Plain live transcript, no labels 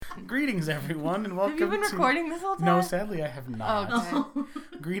Greetings, everyone, and welcome to... Have you been recording this whole time? No, sadly, I have not. Oh, okay.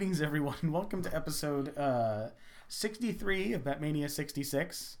 Greetings, everyone, and welcome to episode 63 of Batmania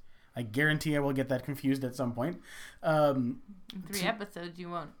 66. I guarantee I will get that confused at some point. In 3 episodes, you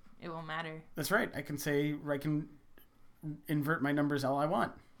won't. It won't matter. That's right. I can invert my numbers all I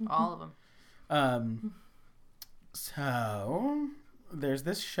want. All of them. So there's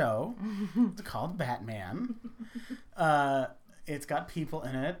this show. It's called Batman. It's got people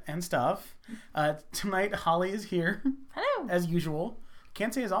in it and stuff. Tonight, Holly is here. Hello. As usual.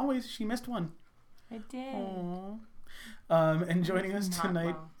 Can't say as always. She missed one. I did. Aww. And joining us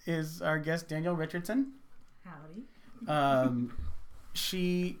tonight is our guest, Danielle Richardson. Howdy.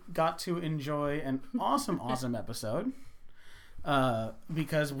 She got to enjoy an awesome episode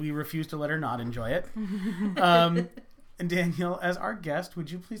because we refused to let her not enjoy it. And Danielle, as our guest,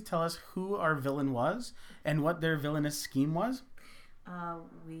 would you please tell us who our villain was and what their villainous scheme was?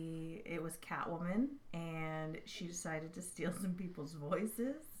 It was Catwoman, and she decided to steal some people's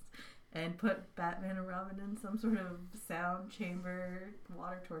voices and put Batman and Robin in some sort of sound chamber,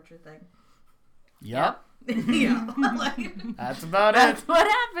 water torture thing. Yep. Yeah. That's about That's it. what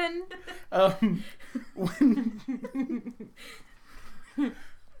happened.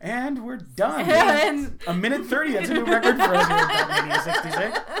 And we're done. A minute 30. That's a new record for us here at Batmania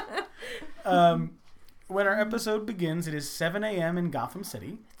 66. When our episode begins, it is 7 a.m. in Gotham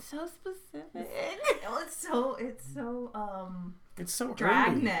City. It's so specific. It's so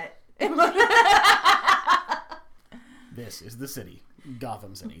Dragnet. Dragnet. This is the city,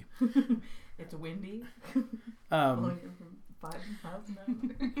 Gotham City. It's windy. As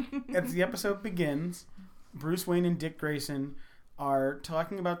the episode begins, Bruce Wayne and Dick Grayson are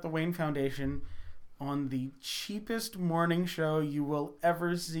talking about the Wayne Foundation on the cheapest morning show you will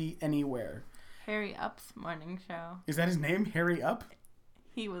ever see anywhere. Harry Up's morning show. Is that his name, Harry Up?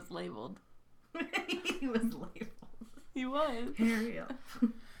 He was labeled. He was labeled. He was. Harry Up.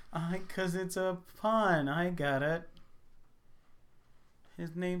 'Cause it's a pun. I got it.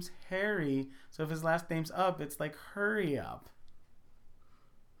 His name's Harry, so if his last name's Up, it's like hurry up.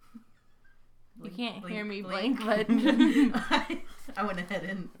 You can't hear me blink. blink, but I went ahead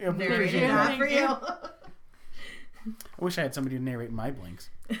and Yeah, we narrated appreciate that that. for you. I wish I had somebody to narrate my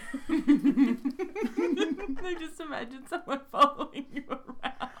blinks. I just imagine someone following you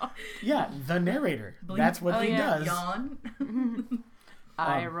around. Yeah, the narrator. Blink. That's what Oh, he yeah. does. Yawn.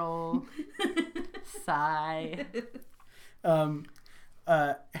 Eye roll. Sigh.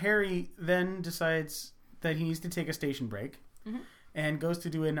 Harry then decides that he needs to take a station break and goes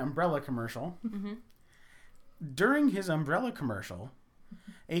to do an umbrella commercial. During his umbrella commercial,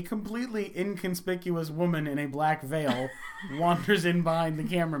 a completely inconspicuous woman in a black veil wanders in behind the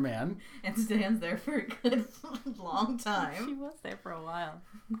cameraman. And stands there for a good long She time. was there for a while.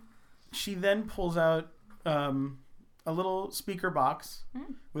 She then pulls out a little speaker box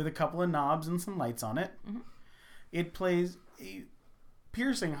with a couple of knobs and some lights on it. It plays a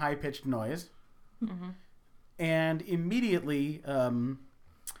piercing high-pitched noise. And immediately,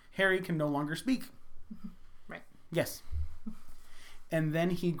 Harry can no longer speak. Right. Yes. And then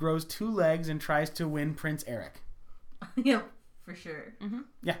he grows 2 legs and tries to win Prince Eric. Yep, for sure.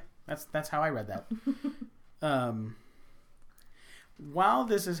 Yeah, that's how I read that. While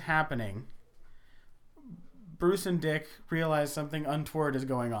this is happening, Bruce and Dick realize something untoward is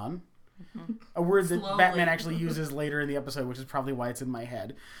going on. A word that Slowly. Batman actually uses later in the episode, which is probably why it's in my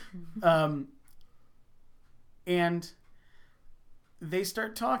head. And they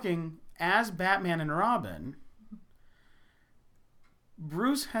start talking as Batman and Robin.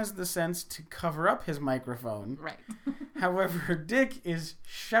 Bruce has the sense to cover up his microphone. Right. However, Dick is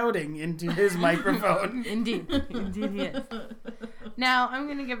shouting into his microphone. Indeed. Indeed he is. Now, I'm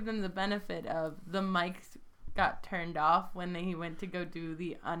going to give them the benefit of the mics got turned off when he went to go do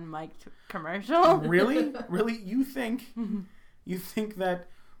the unmiked commercial. Really? Really? You think that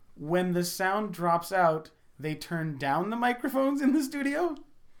when the sound drops out, they turn down the microphones in the studio?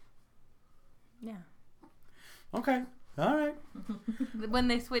 Yeah. Okay. All right. When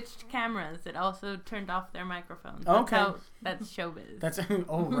they switched cameras, it also turned off their microphones. Okay. That's showbiz. That's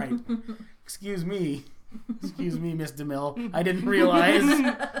oh right. Excuse me, Miss DeMille. I didn't realize.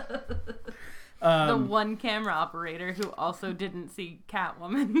 The one camera operator who also didn't see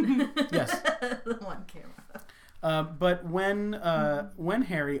Catwoman. Yes. The one camera. But when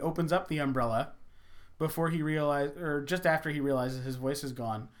Harry opens up the umbrella, just after he realizes his voice is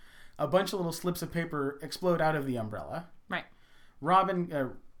gone, a bunch of little slips of paper explode out of the umbrella. Right.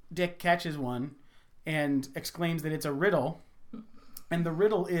 Dick catches one and exclaims that it's a riddle, and the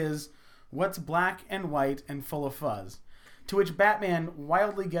riddle is, what's black and white and full of fuzz? To which Batman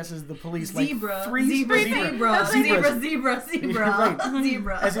wildly guesses the police Zebra. like three Zebra. Right.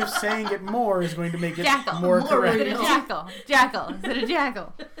 Zebra. As if saying it more is going to make it Jackal. more More correct. original. Jackal. Is it a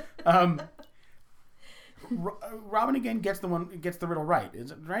jackal? Robin again gets the riddle right.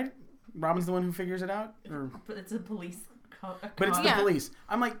 Is it right? Robin's the one who figures it out, But it's a police. but it's the Yeah. police.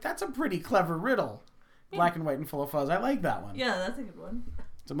 I'm like, that's a pretty clever riddle. Black and white and full of fuzz. I like that one. Yeah, that's a good one.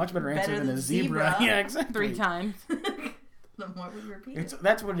 It's a much better answer Better than a than zebra. zebra. Yeah, exactly. 3 times. The more we repeat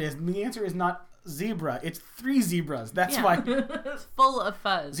That's what it is. The answer is not zebra. It's 3 zebras. That's Yeah. why It's full of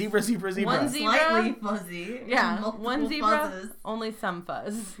fuzz. zebra. One zebra. Slightly fuzzy. Yeah, Multiple one zebra, fuzzes. only some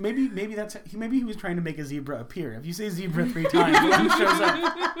fuzz. Maybe he was trying to make a zebra appear. If you say zebra 3 times, one shows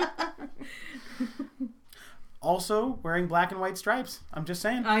up. Also wearing black and white stripes. I'm just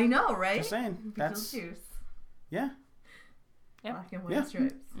saying. I know, right? Just saying. That's juice. yeah. Yep. Black and white Yeah.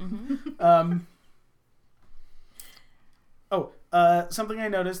 stripes. Mm-hmm. Something I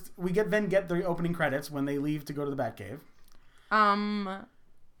noticed. We get the opening credits when they leave to go to the Batcave.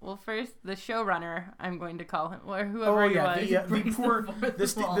 Well, first the showrunner, I'm going to call him, or whoever he was. the breaks poor the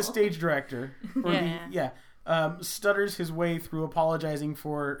fourth the wall. stage director. Or Yeah. stutters his way through apologizing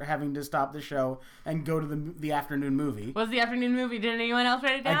for having to stop the show and go to the afternoon movie. Was the afternoon movie? Did anyone else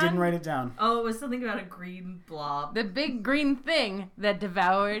write it down? I didn't write it down. Oh, it was something about a green blob. The big green thing that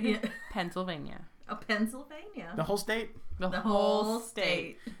devoured Yeah. Pennsylvania. A Pennsylvania. The whole state. The whole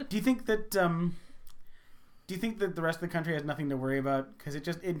state. Do you think that the rest of the country has nothing to worry about? Because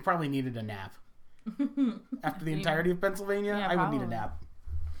it probably needed a nap. After the entirety of Pennsylvania, Yeah, I would need a probably. nap.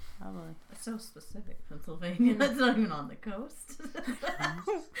 Probably. It's so specific, Pennsylvania. That's not even on the coast.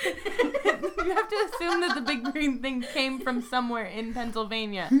 You have to assume that the big green thing came from somewhere in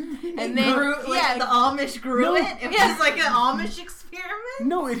Pennsylvania, and then The Amish grew No. it. It was like an Amish experiment.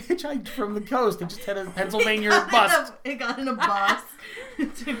 No, it hitchhiked from the coast. It just had a Pennsylvania bust. It got in a bus.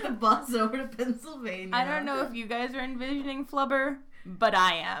 It took the bus over to Pennsylvania. I don't know if you guys are envisioning Flubber, but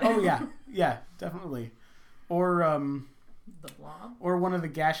I am. Oh yeah, definitely. Or The blob. or one of the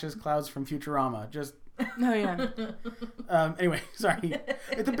gaseous clouds from Futurama. Just Oh yeah. anyway, sorry.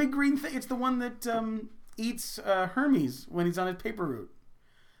 It's a big green thing. It's the one that eats Hermes when he's on his paper route.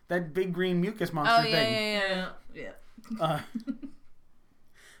 That big green mucus monster Oh yeah, thing. yeah.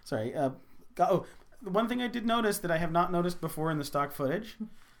 Sorry. The one thing I did notice that I have not noticed before in the stock footage,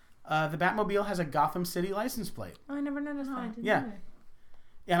 the Batmobile has a Gotham City license plate. Oh, I never noticed No, I that. didn't Yeah. either.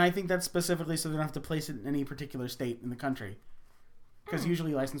 And I think that's specifically so they don't have to place it in any particular state in the country. Because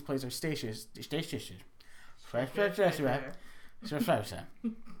usually license plates are stations.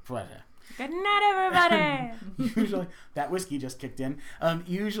 Good night, everybody. Usually, that whiskey just kicked in.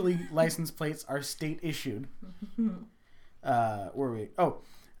 Usually, license plates are state issued. Where were we?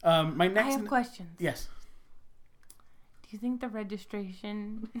 My I next. have questions. Yes. Do you think the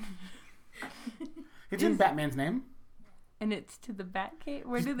registration It's in Batman's name. and it's to the Batcave?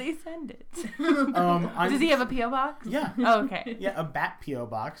 Where do they send it? I'm- Does he have a PO box? Yeah. Oh, okay. Yeah, a Bat P.O.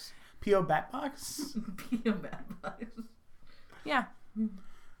 box. P.O. Bat box? Be a bad box. Yeah.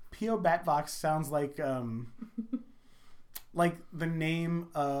 P.O. Bat box sounds like the name,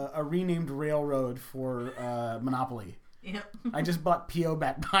 a renamed railroad for Monopoly. Yep. I just bought P.O.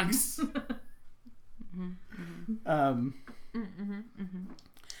 Bat box.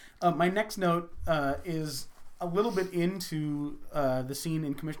 My next note is a little bit into the scene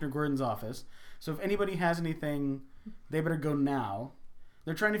in Commissioner Gordon's office. So if anybody has anything, they better go now.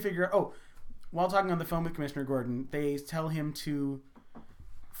 They're trying to figure out... while talking on the phone with Commissioner Gordon, they tell him to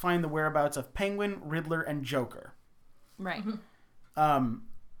find the whereabouts of Penguin, Riddler, and Joker. Right. When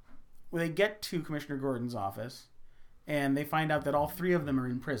they get to Commissioner Gordon's office, and they find out that all 3 of them are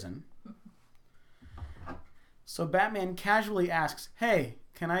in prison. So Batman casually asks, "Hey,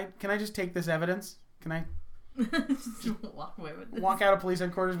 can I just take this evidence? Can I Just walk away with this. walk out of police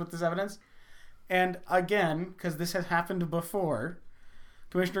headquarters with this evidence?" And again, because this has happened before,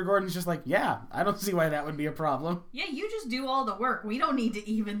 Commissioner Gordon's just like, "Yeah, I don't see why that would be a problem." Yeah, you just do all the work. We don't need to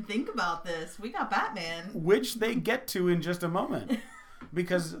even think about this. We got Batman. Which they get to in just a moment.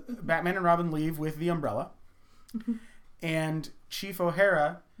 Because Batman and Robin leave with the umbrella. And Chief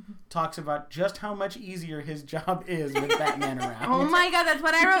O'Hara talks about just how much easier his job is with Batman around. Oh my god, that's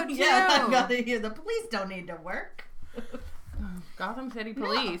what I wrote too. Yeah, I got it here. The police don't need to work. Gotham City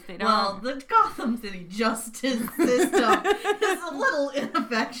Police. They don't. Well, the Gotham City justice system is a little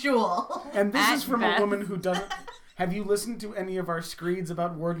ineffectual. And this At is from best. a woman who doesn't... Have you listened to any of our screeds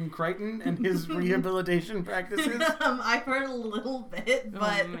about Warden Crichton and his rehabilitation practices? I've heard a little bit,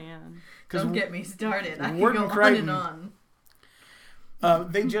 but oh man. don't get me started. I can Warden go Crichton- on and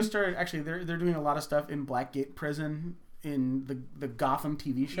on. They just started... Actually, they're doing a lot of stuff in Blackgate Prison in the Gotham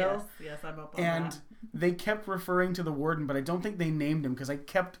TV show. Yes, I'm up on And that. they kept referring to the warden, but I don't think they named him because I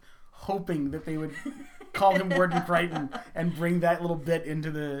kept hoping that they would call him Warden Crichton and bring that little bit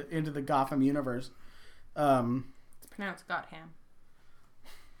into the Gotham universe. It's pronounced Gotham.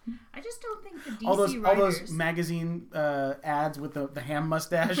 I just don't think the DC all writers... those magazine ads with the ham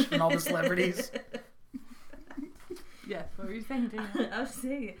mustache and all the celebrities. Yes, what were you saying, Daniel? I was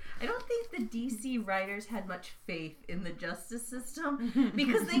saying, I don't think the DC writers had much faith in the justice system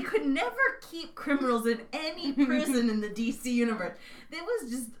because they could never keep criminals in any prison in the DC universe.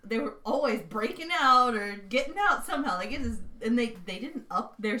 They were always breaking out or getting out somehow. Like it is, and they didn't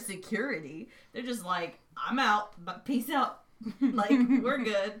up their security. They're just like, I'm out, but peace out. Like we're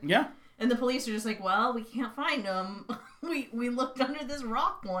good. Yeah. And the police are just like, well, we can't find them. We looked under this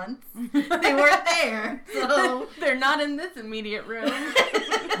rock once. They weren't there. So They're not in this immediate room.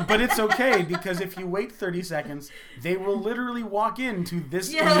 But it's okay because if you wait 30 seconds, they will literally walk into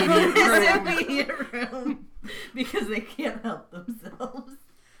this immediate room. this immediate room. Because they can't help themselves.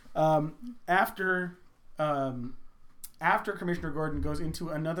 After Commissioner Gordon goes into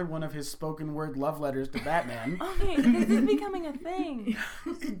another one of his spoken word love letters to Batman. Okay, this is becoming a thing.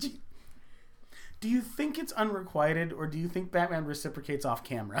 Do you think it's unrequited, or do you think Batman reciprocates off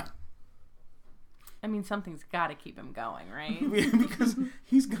camera? I mean, something's got to keep him going, right? Because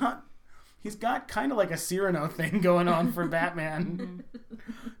he's got kind of like a Cyrano thing going on for Batman.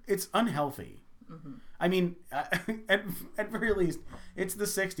 It's unhealthy. Mm-hmm. I mean, at very least, it's the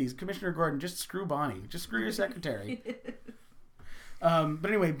 60s. Commissioner Gordon, just screw Bonnie. Just screw your secretary. But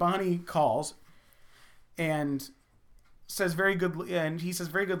anyway, Bonnie calls and says very good, and he says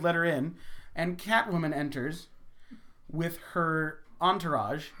very good, let her in. And Catwoman enters with her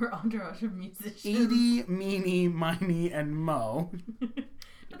entourage. Her entourage of musicians. Edie, Meanie, Miney, and Mo.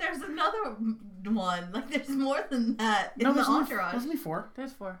 But there's another one. Like, there's more than that in the there's entourage. Only 4.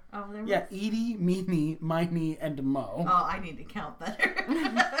 There's 4. Oh, there Yeah, Edie, Meanie, Miney, and Mo. Oh, I need to count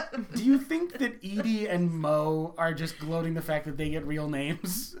better. Do you think that Edie and Mo are just gloating the fact that they get real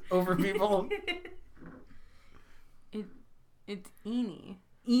names over people? It's Eenie.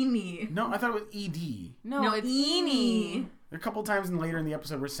 Eenie. No, I thought it was Ed. No, it's Eenie. A couple times later in the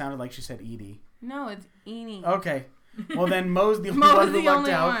episode where it sounded like she said Edie. No, it's Eenie. Okay. Well, then Mo's the only Mo's one who the lucked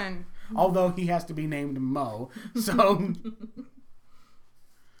only out. one. Although he has to be named Mo. So,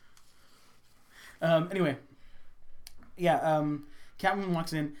 anyway. Yeah, Catwoman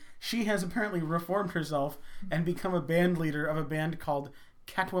walks in. She has apparently reformed herself and become a band leader of a band called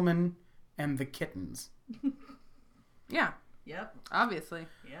Catwoman and the Kittens. Yeah, Yep. obviously.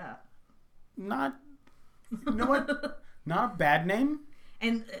 Yeah. Not, you know what? Not a bad name.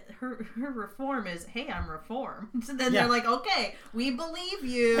 And her reform is, hey, I'm reformed. So then Yeah. they're like, okay, we believe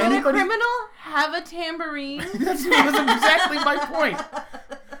you. Would a Anybody- criminal have a tambourine? That's exactly my point.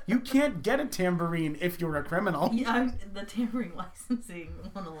 You can't get a tambourine if you're a criminal. Yeah, the tambourine licensing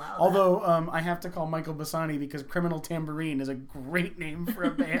won't allow Although I have to call Michael Bassani because Criminal Tambourine is a great name for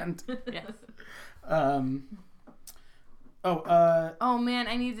a band. Yes. Oh man,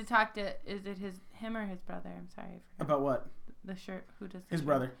 I need to talk to. Is it him or his brother? I'm sorry. I forgot. About what? The shirt. Who does the His shirt?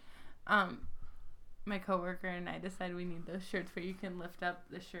 brother. My coworker and I decided we need those shirts where you can lift up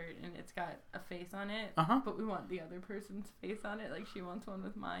the shirt and it's got a face on it. Uh-huh. But we want the other person's face on it. Like she wants one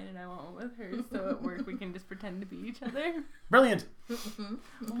with mine and I want one with hers. So at work we can just pretend to be each other. Brilliant.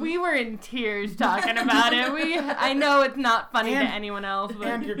 We were in tears talking about it. I know it's not funny to anyone else, but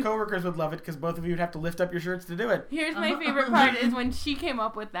And your coworkers would love it because both of you would have to lift up your shirts to do it. here's my favorite part is when she came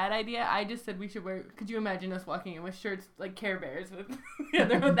up with that idea, I just said we should wear, could you imagine us walking in with shirts like Care Bears with the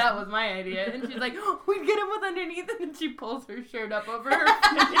other one? That was my idea. And she's like, oh, we'd get them with underneath, and then she pulls her shirt up over her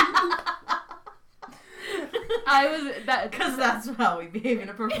face. Because that's how we behave in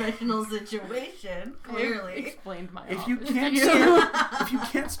a professional situation. Clearly. Explained my If you office can't to strip, if you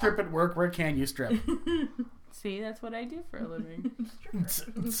can't strip at work, where can you strip? See, that's what I do for a living.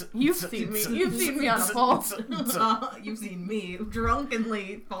 You've seen me. You've seen me on a pole. You've seen me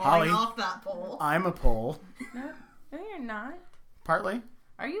drunkenly falling Holly. off that pole. I'm a Pole. No, you're not. Partly.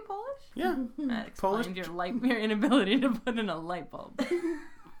 Are you Polish? Yeah. That Polish. explains your inability to put in a light bulb.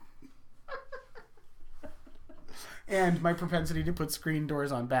 And my propensity to put screen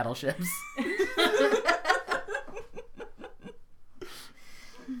doors on battleships.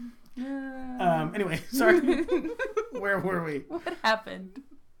 Anyway, sorry. Where were we? What happened?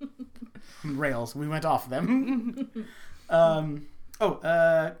 Rails. We went off them. Catwoman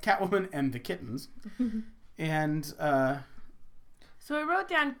and the Kittens. And, So I wrote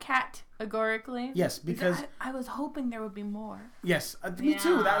down categorically. yes, because, I was hoping there would be more. yes, me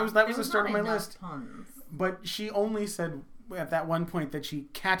too. That was the start of my list. Puns. But she only said at that one point that she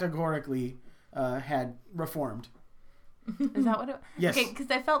categorically had reformed. Is that what it? Yes. Okay,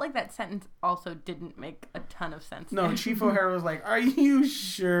 because I felt like that sentence also didn't make a ton of sense. No, Chief O'Hara was like, "Are you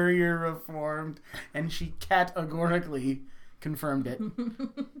sure you're reformed?" And she categorically confirmed it.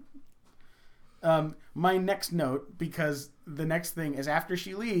 My next note, because the next thing is after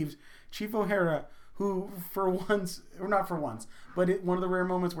she leaves, Chief O'Hara, who for once, or not for once, but one of the rare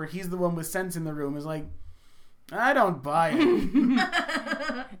moments where he's the one with sense in the room, is like, "I don't buy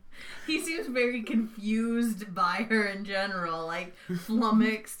it." He seems very confused by her in general, like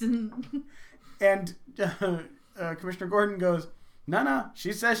flummoxed and. And Commissioner Gordon goes, "No,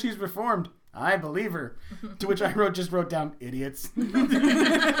 she says she's reformed. I believe her." To which I just wrote down, "Idiots."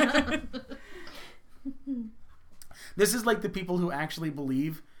 This is like the people who actually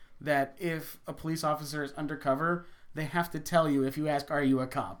believe that if a police officer is undercover, they have to tell you if you ask, "Are you a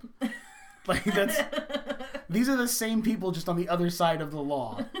cop?" Like these are the same people just on the other side of the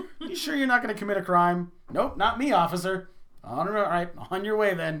law. You sure you're not going to commit a crime? Nope, not me, officer. All right, on your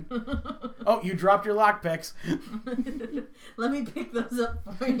way then. Oh, you dropped your lockpicks. Let me pick those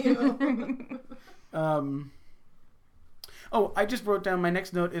up for you. Oh, I just wrote down my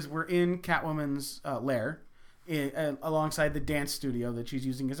next note is we're in Catwoman's lair alongside the dance studio that she's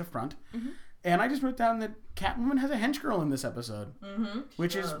using as a front. Mm-hmm. And I just wrote down that Catwoman has a hench girl in this episode,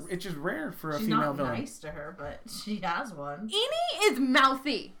 which is it's just rare for a female villain. She's not nice to her, but she has one. Enid is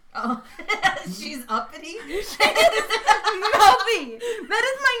mouthy. Oh, she's uppity. She's mouthy. That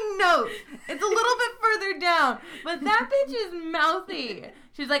is my note. It's a little bit further down, but that bitch is mouthy.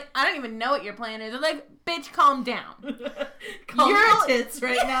 She's like, "I don't even know what your plan is." I'm like, "Bitch, calm down. Calm your tits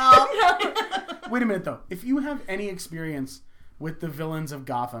right now." Wait a minute though. If you have any experience with the villains of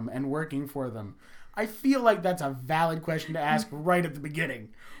Gotham and working for them, I feel like that's a valid question to ask right at the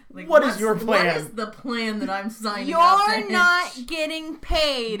beginning. Like, what is your plan? What is the plan that I'm signing up to? You're not getting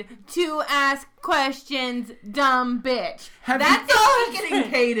paid to ask questions, dumb bitch. That's all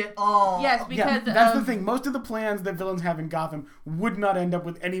getting paid at all. Yes, because that's the thing. Most of the plans that villains have in Gotham would not end up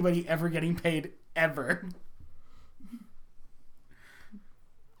with anybody ever getting paid ever.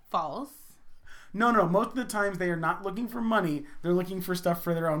 False. No. Most of the times they are not looking for money. They're looking for stuff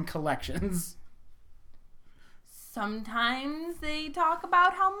for their own collections. Sometimes they talk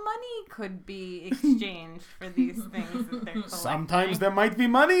about how money could be exchanged for these things that they're collecting. Sometimes there might be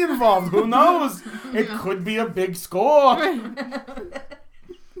money involved. Who knows? It could be a big score.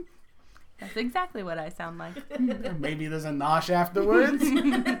 That's exactly what I sound like. Maybe there's a nosh afterwards.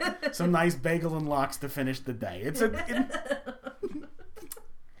 Some nice bagel and lox to finish the day.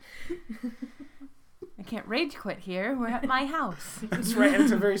 I can't rage quit here. We're at my house. That's right. And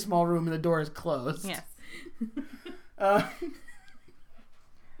it's a very small room and the door is closed. Yes.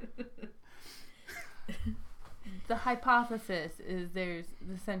 The hypothesis is there's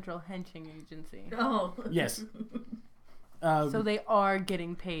the Central Henching Agency. Oh. Yes. So they are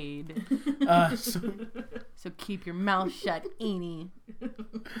getting paid. So keep your mouth shut, Enid.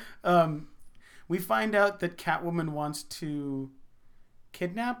 We find out that Catwoman wants to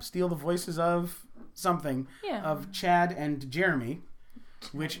steal the voices of something, of Chad and Jeremy,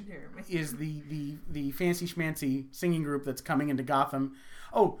 which is the fancy schmancy singing group that's coming into Gotham.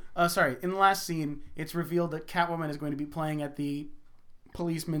 Oh, sorry. In the last scene, it's revealed that Catwoman is going to be playing at the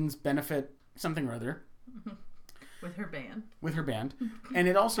policeman's benefit something or other. With her band. And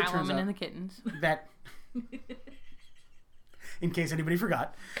it also turns out and the Kittens. that, in case anybody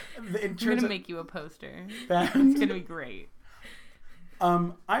forgot, I'm going to make you a poster. It's going to be great.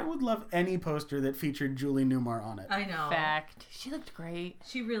 I would love any poster that featured Julie Newmar on it. I know. Fact. She looked great.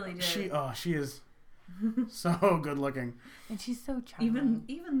 She really did. She is so good looking. And she's so charming.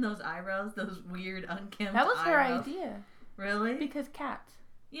 Even those eyebrows, those weird unkempt That was her eyebrows. idea. Really? Because cats.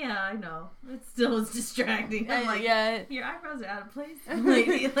 Yeah, I know. It still is distracting. I'm like, yeah. Your eyebrows are out of place.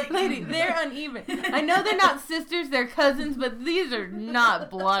 Lady, they're uneven. I know they're not sisters, they're cousins, but these are not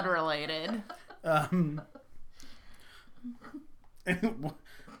blood related. Do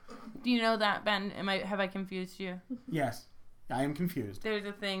you know that, Ben? Have I confused you? Yes, I am confused. There's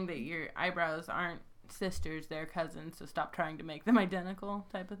a thing that your eyebrows aren't sisters, they're cousins, so stop trying to make them identical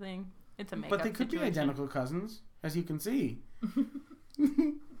type of thing. It's a makeup But they could be identical cousins, as you can see.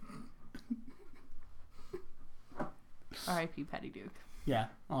 R.I.P. Patty Duke. Yeah.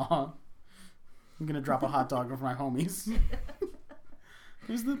 I'm going to drop a hot dog over my homies.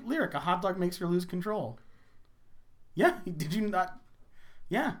 Here's the lyric. A hot dog makes her lose control. Yeah. Did you not?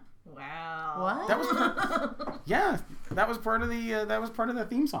 Yeah. Wow. What? That was that was part of the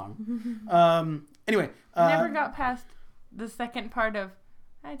theme song. Anyway, I never got past the second part of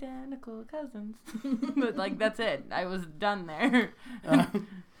identical cousins. But, like, that's it. I was done there.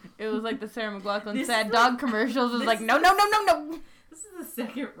 It was like the Sarah McLachlan sad dog commercials. It was like, no. This is the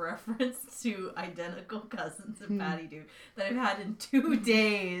second reference to identical cousins and Patty Duke that I've had in 2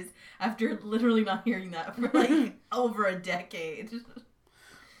 days after literally not hearing that for like over a decade.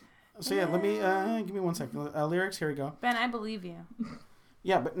 So yeah, let me give me 1 second. Lyrics, here we go. Ben, I believe you.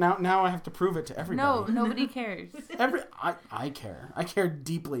 Yeah, but now I have to prove it to everybody. No, nobody cares. I care. I care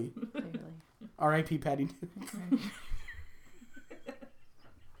deeply. Clearly. R.I.P. Patty Duke.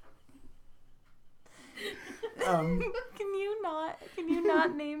 Can you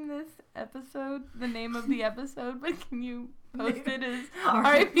not name this episode the name of the episode, but can you post it as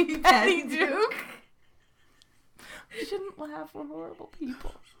R.I.P. Patty Duke? I shouldn't laugh. We're horrible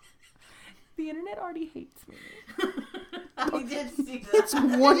people. The internet already hates me. I did see that. It's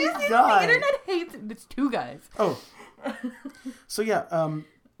one guy. The internet hates it's 2 guys. Oh. So yeah,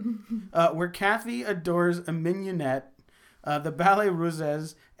 where Kathy adores a mignonette, the ballet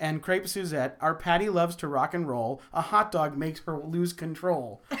russes and crepe Suzette, our Patty loves to rock and roll, a hot dog makes her lose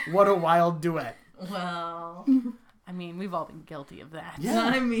control. What a wild duet. Well, I mean, we've all been guilty of that. Yeah.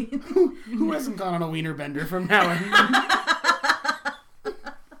 I mean, Who hasn't gone on a wiener bender from now on?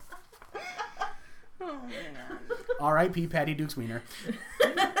 Oh, man. R.I.P. Patty Duke's wiener.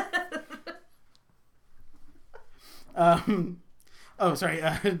 Oh, sorry.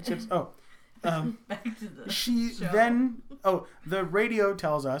 Chips. Oh. back to the She show. then... Oh, the radio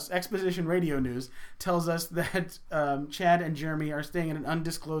tells us, Exposition Radio News, tells us that Chad and Jeremy are staying in an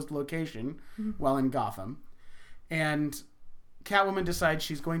undisclosed location while in Gotham. And Catwoman decides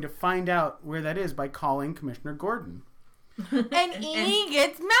she's going to find out where that is by calling Commissioner Gordon. And Enid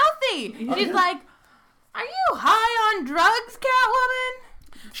gets mouthy. She's like, are you high on drugs,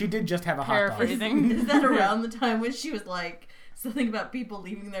 Catwoman? She did just have a hot dog. Paraphrasing. Is that around the time when she was like something about people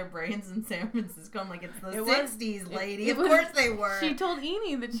leaving their brains in San Francisco? I'm like, it's the It was- 60s, lady. it Of was- course they were. She told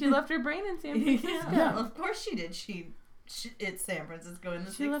Enid that she left her brain in San Francisco. Yeah, of course she did. It's San Francisco in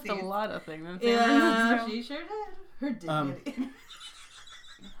the 60s. She left a lot of things in San Yeah, Francisco. she sure did. Her dignity.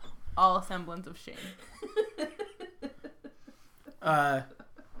 All semblance of shame.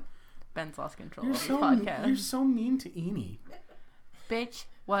 Ben's lost control You're of this so podcast. you're so mean to Enid. Bitch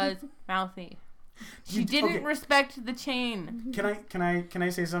was mouthy. She You- didn't okay. respect the chain. Can I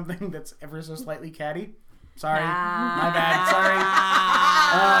say something that's ever so slightly catty? Sorry, Ah. my bad.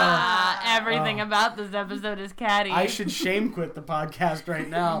 Sorry. Everything about this episode is catty. I should shame quit the podcast right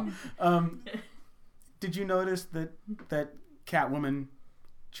now. Did you notice that Catwoman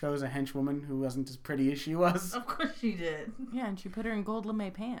chose a henchwoman who wasn't as pretty as she was? Of course she did. Yeah, and she put her in gold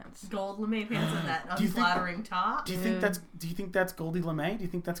lame pants. Gold lame pants and that Do you think- unflattering top. Do you think that's Goldie LeMay? Do you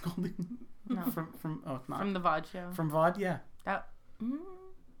think that's Goldie? No. from oh, it's not From the VOD show. from VOD? Yeah. That,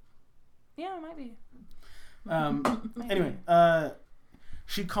 yeah, it might be. Anyway,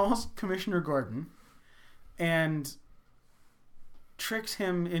 she calls Commissioner Gordon and tricks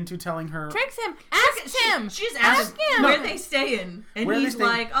him into telling her. Tricks him. Ask him. She's Ask asking him. where they staying. And Where they he's staying.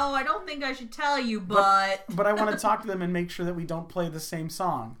 like, oh, I don't think I should tell you, but... But I want to talk to them and make sure that we don't play the same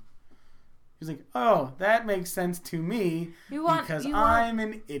song. He's like, oh, that makes sense to me because I'm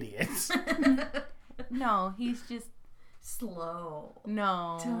an idiot. No, he's just... Slow.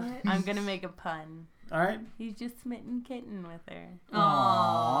 No. Touch. I'm going to make a pun. All right. He's just smitten kitten with her.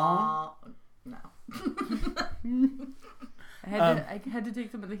 Aww. No. I had to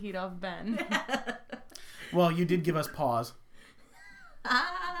take some of the heat off Ben. Well, you did give us pause.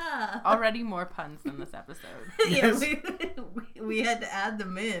 Ah. Already more puns than this episode. Yeah, Yes. we had to add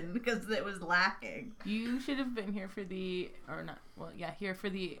them in because it was lacking. You should have been here for the... Or not... Well, yeah, here for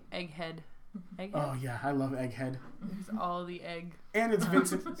the egghead. Egghead? Oh yeah, I love Egghead, It's all the egg. and it's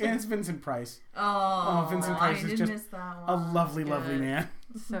Vincent Price, Oh, Vincent I Price is did just miss that a one. lovely, Good. lovely man.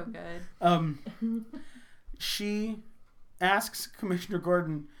 So good. She asks Commissioner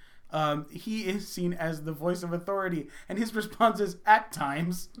Gordon. He is seen as the voice of authority, and his response is, "At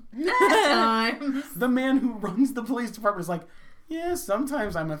times." At times. The man who runs the police department is like, "Yeah,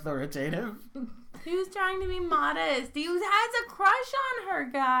 sometimes I'm authoritative." He was trying to be modest. He has a crush on her,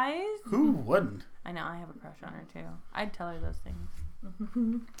 guys. Who wouldn't? I know, I have a crush on her too. I'd tell her those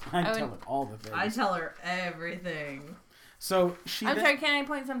things. I I tell would- it all the things. I tell her everything. So she. I'm sorry, can I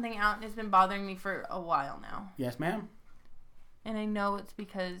point something out? It's been bothering me for a while now. Yes, ma'am. And I know it's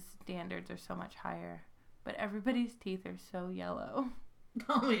because standards are so much higher. But everybody's teeth are so yellow.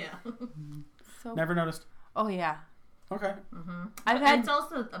 Oh, yeah. So Never noticed. Oh yeah. Okay. I've had It's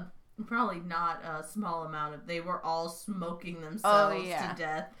also Probably not a small amount of. They were all smoking themselves to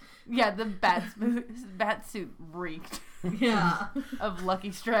death. Yeah, the bat suit reeked. Yeah. Of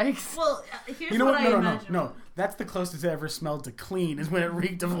Lucky Strikes. Well, here's what I imagine. No. That's the closest it ever smelled to clean is when it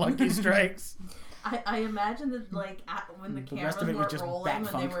reeked of Lucky Strikes. I imagine that, like, when the cameras weren't rolling,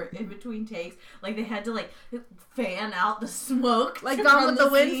 when they were in between takes, like, they had to, like, fan out the smoke. Like Gone with the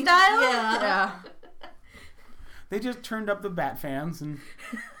Wind style? Yeah. They just turned up the bat fans and...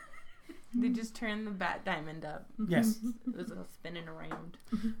 They just turned the bat diamond up. Yes. It was all spinning around.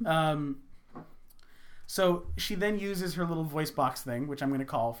 So she then uses her little voice box thing, which I'm going to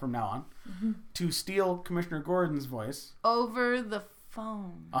call from now on, to steal Commissioner Gordon's voice. Over the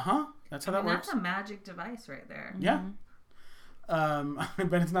phone. Uh-huh. That's how that works. That's a magic device right there. Yeah.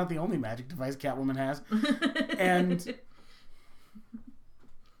 But it's not the only magic device Catwoman has. And...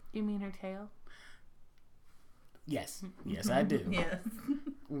 You mean her tail? Yes. Yes, I do. Yes.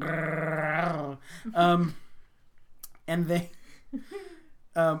 And they...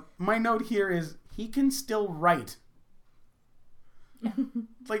 my note here is he can still write.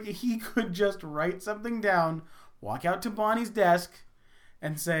 Like, he could just write something down, walk out to Bonnie's desk,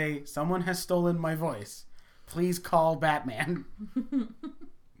 and say, someone has stolen my voice. Please call Batman.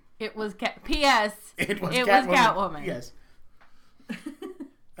 It was P.S. It was Catwoman. Yes.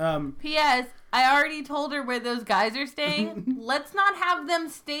 P.S. I already told her where those guys are staying. Let's not have them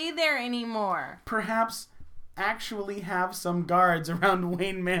stay there anymore. Perhaps actually have some guards around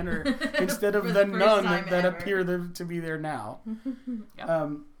Wayne Manor instead of the first none time that ever. appear to be there now. Yep.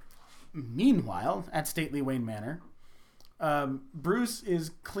 Meanwhile, at stately Wayne Manor, Bruce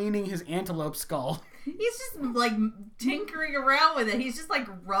is cleaning his antelope skull. He's just, like, tinkering around with it. He's just, like,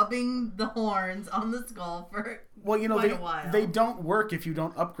 rubbing the horns on the skull for Well, you know, quite a while. they don't work if you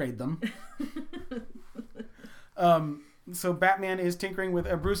don't upgrade them. So Batman is tinkering with...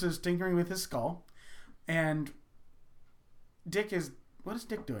 Bruce is tinkering with his skull. And Dick is... What is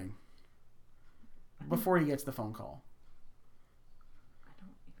Dick doing? Before he gets the phone call.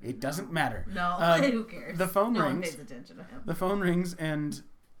 It doesn't matter. No, who cares? The phone no rings. one pays attention to him. The phone rings and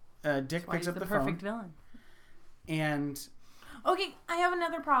Dick picks up the phone. Perfect villain. And... Okay, I have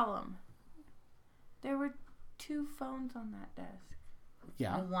another problem. There were 2 phones on that desk.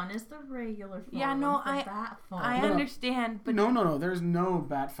 Yeah. Well, one is the regular phone. Yeah, no, one's the bat phone. I understand, but No. There's no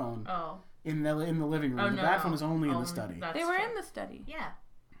bat phone in the living room. Oh, the no, bat phone is only in the study. they were in the study. Yeah.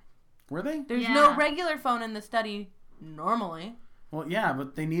 Were they? There's no regular phone in the study normally. Well, yeah,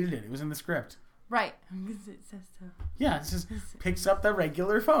 but they needed it. It was in the script. Right. Because it says so. Yeah, it just picks up the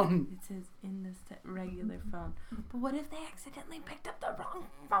regular phone. It says in the regular phone. But what if they accidentally picked up the wrong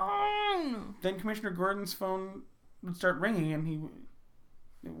phone? Then Commissioner Gordon's phone would start ringing and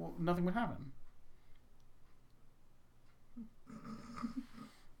nothing would happen.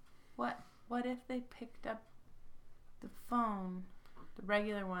 What if they picked up the phone, the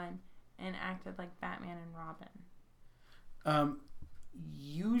regular one, and acted like Batman and Robin?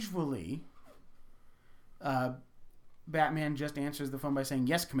 Usually, Batman just answers the phone by saying,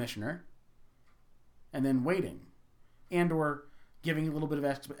 "Yes, Commissioner," and then waiting, and or giving a little bit of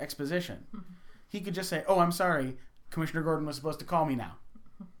exposition. Mm-hmm. He could just say, "Oh, I'm sorry, Commissioner Gordon was supposed to call me now."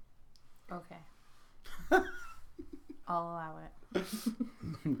 Okay. I'll allow it.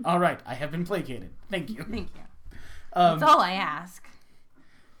 All right, I have been placated. Thank you. Thank you. That's all I ask.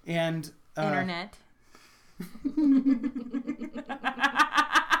 And Internet.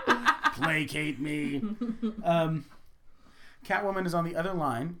 Placate me. Catwoman is on the other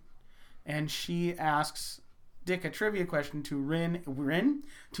line, and she asks Dick a trivia question to win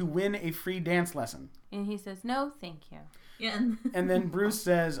a free dance lesson. And he says, "No, thank you." Yeah. And then Bruce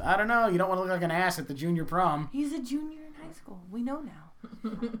says, "I don't know. You don't want to look like an ass at the junior prom." He's a junior in high school. We know now.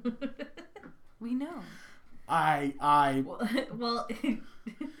 We know. Well.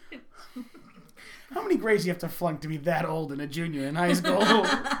 How many grades do you have to flunk to be that old and a junior in high school?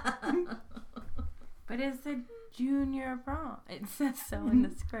 But it's a junior prom. It says so in the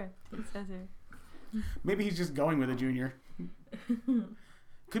script. It says it. Maybe he's just going with a junior.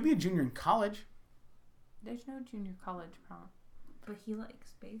 Could be a junior in college. There's no junior college prom. But he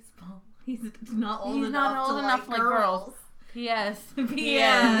likes baseball. He's not old He's enough not old to enough like like girls. girls. P.S.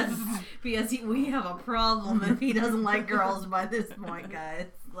 P.S. We have a problem if he doesn't like girls by this point, guys.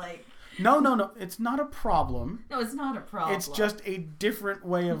 Like, no. It's not a problem. no, it's not a problem. It's just a different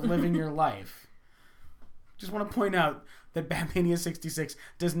way of living your life. Just want to point out that Batmania 66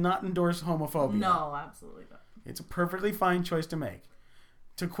 does not endorse homophobia. No, absolutely not. It's a perfectly fine choice to make.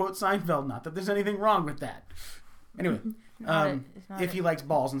 To quote Seinfeld, not that there's anything wrong with that. Anyway, if he likes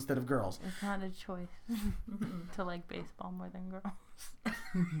balls instead of girls. It's not a choice to like baseball more than girls.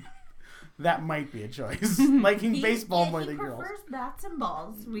 that might be a choice. Liking baseball more than girls. He prefers bats and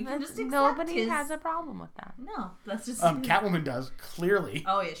balls. We can just accept Nobody has a problem with that. No, that's just... Catwoman does, clearly.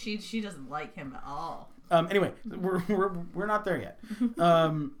 Oh, yeah, she doesn't like him at all. Anyway, we're not there yet.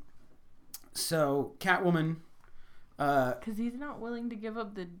 So, Catwoman... Because he's not willing to give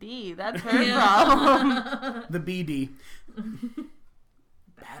up the D. That's her problem. The BD.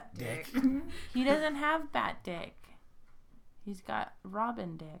 Bat dick. He doesn't have Bat Dick. He's got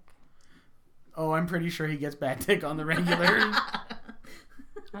Robin Dick. Oh, I'm pretty sure he gets Bat Dick on the regular.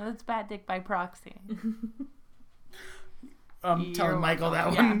 That's Bat Dick by proxy. Telling Michael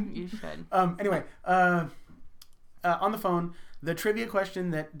that Yeah, one. you should. Anyway, on the phone, the trivia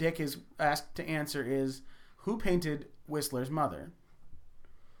question that Dick is asked to answer is, who painted Whistler's mother?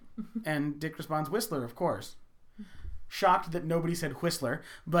 And Dick responds, Whistler, of course. Shocked that nobody said Whistler,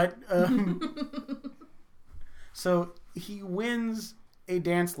 but so he wins a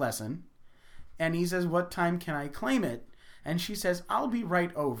dance lesson, and he says, what time can I claim it? And she says, I'll be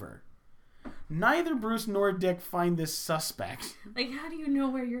right over. Neither Bruce nor Dick find this suspect. Like, how do you know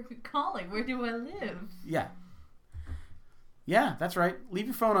where you're calling? Where do I live? Yeah, that's right. Leave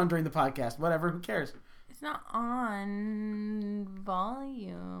your phone on during the podcast. Whatever, who cares? It's not on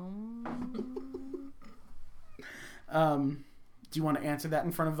volume. Do you want to answer that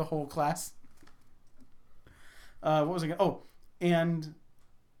in front of the whole class? What was I going to... Oh, and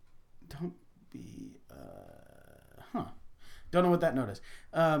don't be... Don't know what that note is.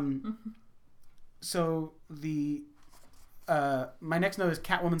 So the... my next note is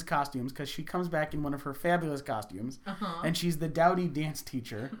Catwoman's costumes, because she comes back in one of her fabulous costumes, and she's the dowdy dance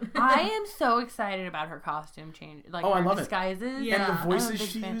teacher. I am so excited about her costume change. Like, I her love it. disguises. Yeah. And the I'm a voices big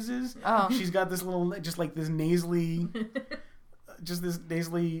she fan. uses. Oh. She's got this little, just like this nasally... just this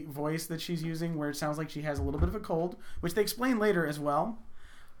nasally voice that she's using where it sounds like she has a little bit of a cold, which they explain later as well.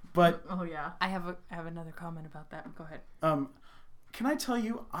 But Oh, yeah. I have another comment about that. Go ahead. can I tell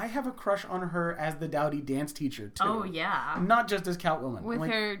you, I have a crush on her as the dowdy dance teacher too. Oh, yeah. Not just as Catwoman. With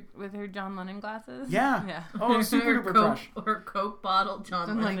Like, her John Lennon glasses. Yeah. Yeah. Oh, super duper crush. Her Coke bottle,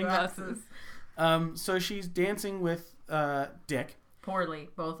 John Lennon glasses. So she's dancing with Dick. Poorly,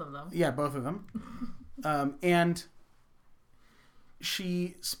 both of them. Yeah, both of them. And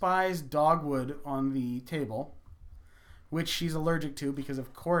she spies dogwood on the table, which she's allergic to because,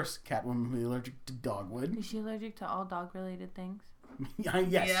 of course, Catwoman would be allergic to dogwood. Is she allergic to all dog-related things? Yes.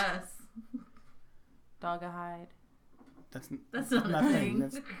 Yes. Dogahide. That's not a nothing. thing.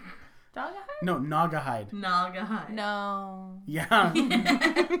 That's, Dogahide? no, Nagahide. Nagahide. No. Yeah.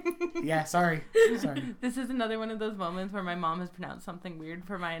 Yeah, sorry. This is another one of those moments where my mom has pronounced something weird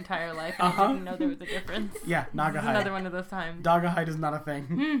for my entire life and Uh-huh. I didn't know there was a difference. Yeah, This is another Nagahide. one of those times. Dogahide is not a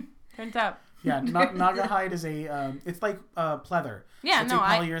thing. Turns out. Yeah, Nagahide is a, it's like pleather. Yeah, It's no, a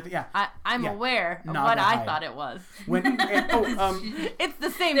polyurethane. Yeah. I'm Yeah. aware of what I Nagahide. thought it was. It's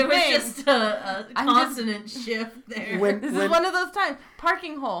the same There was thing. just a consonant shift there. This is one of those times.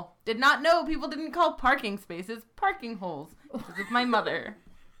 Parking hole. Did not know people didn't call parking spaces parking holes. This is my mother.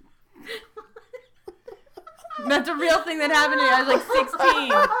 That's a real thing that happened to me. I was like 16.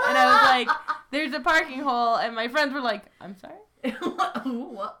 And I was like, there's a parking hole. And my friends were like, I'm sorry?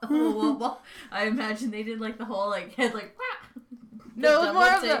 What? I imagine they did like the whole like head like. No, it was more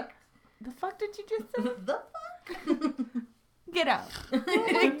of double the fuck did you just say? take. The fuck? Get out.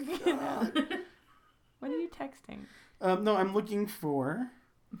 Get out. What are you texting? No, I'm looking for...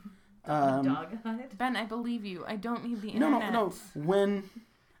 Dogahide? Ben, I believe you. I don't need the No, internet. no. When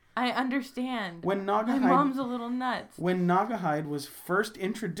I understand. When My Nagahide... mom's a little nuts. When Nagahide was first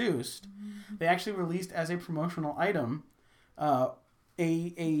introduced, they actually released as a promotional item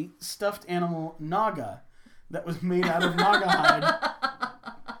a stuffed animal Naga that was made out of Nagahide.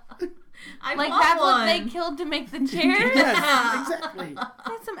 I Like, want that's one. what they killed to make the chairs? Yes, exactly.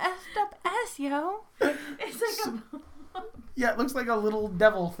 That's some effed up ass, yo. It's like Yeah, it looks like a little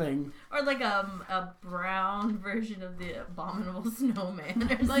devil thing. or like a brown version of the Abominable Snowman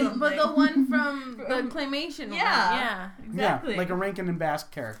or Like, something. but the one from the claymation one. Yeah. Exactly. Yeah, like a Rankin and Bass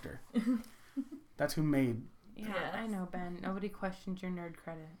character. That's who made. Yeah, Yes. I know, Ben. Nobody questions your nerd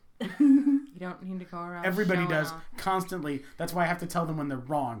credit. You don't need to go around. Everybody showing does off. constantly. That's why I have to tell them when they're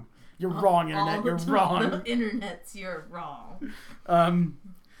wrong. You're wrong, internet. All You're the time. wrong. The internet's you're wrong.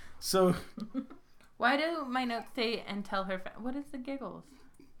 So Why do my notes say and tell her? What is the giggles?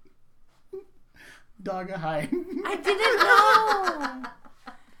 Dogahide. I didn't know.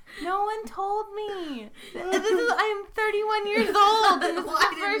 No one told me. I'm 31 years old, and this is Why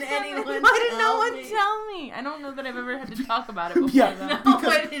the didn't first time. anyone Why did no tell one me? tell me? I don't know that I've ever had to talk about it before Yeah, that. No, because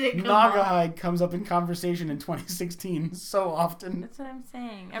where did it come up? Nagahide comes up in conversation in 2016 so often. That's what I'm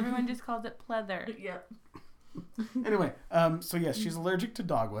saying. Everyone just calls it pleather. Yep. Anyway, so yes, she's allergic to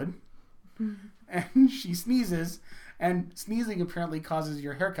dogwood, and she sneezes, and sneezing apparently causes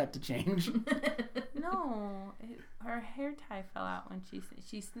your haircut to change. No, her hair tie fell out when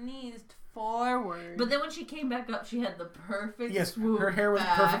she sneezed forward. But then when she came back up, she had the perfect Yes, swoop her hair was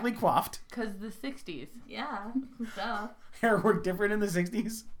back. perfectly coiffed. Because the 60s. Yeah, duh. Hair worked different in the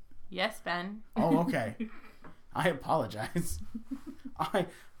 60s. Yes, Ben. Oh, okay. I apologize.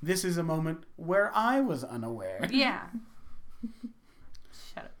 This is a moment where I was unaware. Yeah.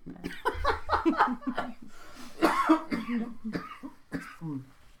 Shut up, Ben.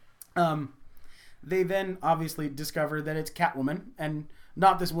 They then obviously discover that it's Catwoman, and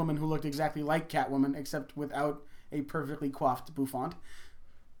not this woman who looked exactly like Catwoman, except without a perfectly coiffed bouffant.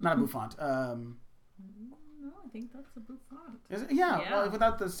 Not a bouffant. No, I think that's a bouffant. Is it? Yeah, Yeah. well,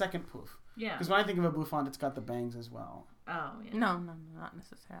 without the second poof. Yeah. Because when I think of a bouffant, it's got the bangs as well. Oh, yeah. No, not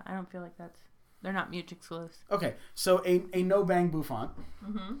necessarily. I don't feel like they're not mutually exclusive. Okay, so a no bang bouffant.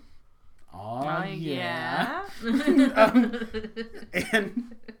 Mm-hmm. Oh, yeah.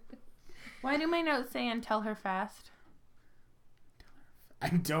 And Why do my notes say and tell her fast? I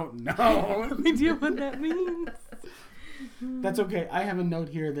don't know. I do what that means. That's okay. I have a note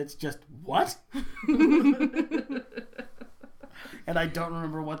here that's just what? And I don't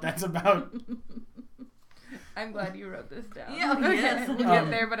remember what that's about. I'm glad you wrote this down. Yeah, yes. We'll get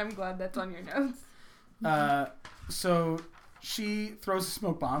there, but I'm glad that's on your notes. So she throws a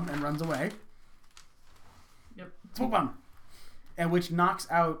smoke bomb and runs away. Yep. Smoke bomb. And which knocks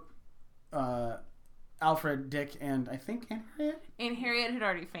out Alfred, Dick, and I think Aunt Harriet? And Harriet had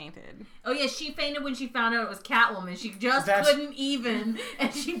already fainted. Oh, yeah, she fainted when she found out it was Catwoman. She just That's- couldn't even,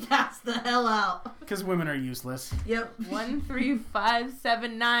 and she passed the hell out. Because women are useless. Yep. 1, 3, 5,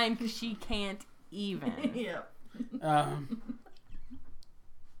 7, 9, because she can't even. Yep.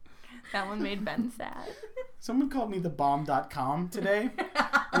 That one made Ben sad. Someone called me the bomb.com today.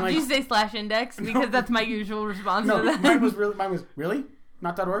 Did you say /index? Because that's my usual response No, to that. mine was really?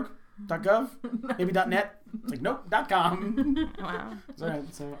 Not .org? .gov? Maybe .net? It's like, nope, .com. Wow. It's all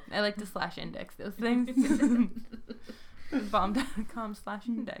right, so... I like to /index those things. Bomb.com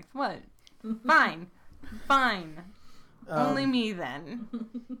 /index. What? Fine. Only me then.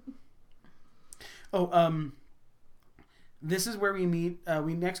 This is where we meet.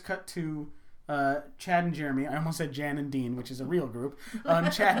 We next cut to Chad and Jeremy. I almost said Jan and Dean, which is a real group.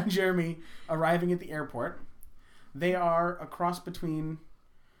 Chad and Jeremy arriving at the airport. They are a cross between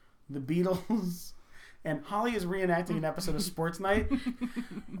the Beatles and Holly is reenacting an episode of Sports Night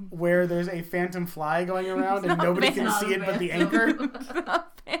where there's a phantom fly going around and nobody can see it but the anchor.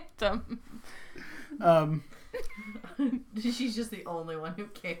 Phantom. She's just the only one who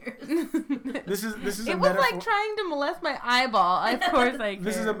cares. This is a It was metaphor. like trying to molest my eyeball. Of course I care.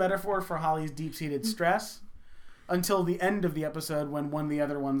 This is a metaphor for Holly's deep-seated stress until the end of the episode when one of the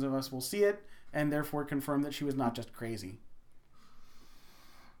other ones of us will see it and therefore confirm that she was not just crazy.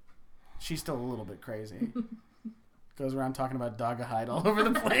 She's still a little bit crazy. Goes around talking about Dogahide all over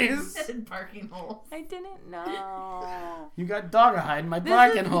the place. And parking holes. I didn't know. You got Dogahide in my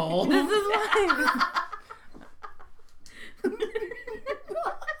parking hole. This is why.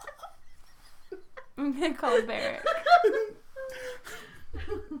 I'm gonna call Barrett.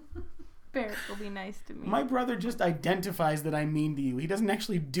 Barrett will be nice to me. My brother just identifies that I'm mean to you. He doesn't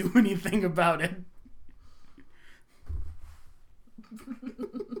actually do anything about it.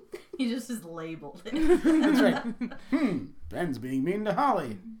 He just is labeled it. That's right. Ben's being mean to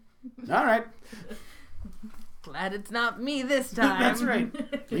Holly. All right. Glad it's not me this time. That's right.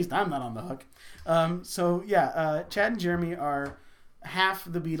 At least I'm not on the hook. Chad and Jeremy are half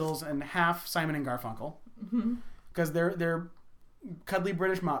the Beatles and half Simon and Garfunkel. Because they're cuddly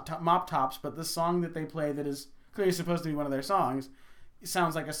British mop tops, but the song that they play that is clearly supposed to be one of their songs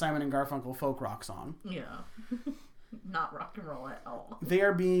sounds like a Simon and Garfunkel folk rock song. Yeah. Not rock and roll at all. They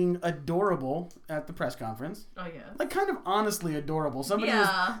are being adorable at the press conference. Oh, yeah. Like, kind of honestly adorable. Somebody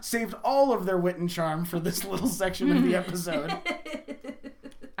Yeah. has saved all of their wit and charm for this little section of the episode.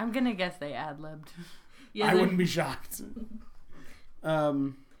 I'm gonna guess they ad-libbed. Yeah, I they're- wouldn't be shocked. They're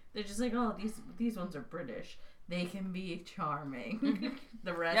just like, oh, these ones are British. They can be charming.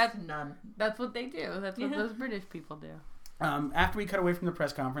 The rest, Yep. none. That's what they do. That's what those British people do. After we cut away from the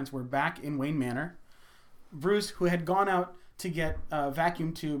press conference, we're back in Wayne Manor. Bruce, who had gone out to get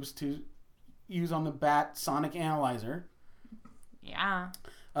vacuum tubes to use on the Bat Sonic Analyzer, Yeah.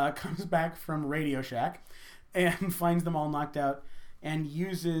 comes back from Radio Shack and finds them all knocked out. and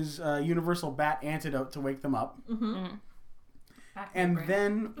uses Universal Bat Antidote to wake them up. And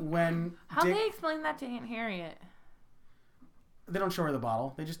then when How Dick... they explain that to Aunt Harriet? They don't show her the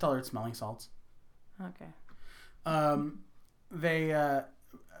bottle. They just tell her it's smelling salts. Okay. They...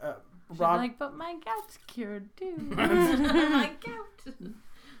 She's Rob... like, but my gout's cured too. My gout.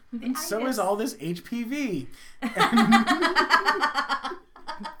 And so is all this HPV.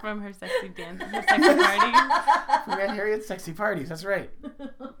 From her sexy dance, her sexy party. From Aunt Harriet's sexy parties. That's right.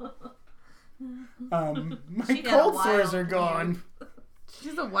 My She got cold a sores wild are gone.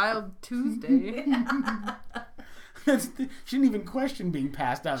 She's a wild Tuesday. She didn't even question being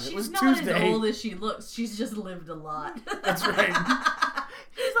passed out. It was She's not Tuesday. as old as she looks. She's just lived a lot. That's right.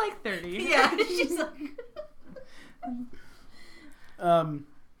 She's like 30. Yeah, she's like...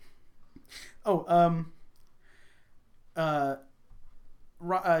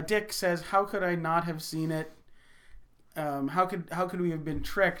 Dick says, "How could I not have seen it? How could we have been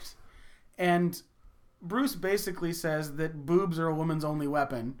tricked?" And Bruce basically says that boobs are a woman's only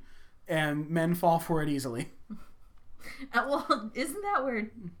weapon, and men fall for it easily. Well, isn't that where...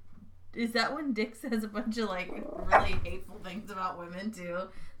 Is that when Dick says a bunch of, like, really hateful things about women, too?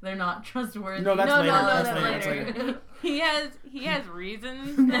 They're not trustworthy. No, that's No, later. no, That's that's later. He has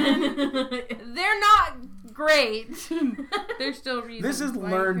reasons. They're not great. They're still reasons. This is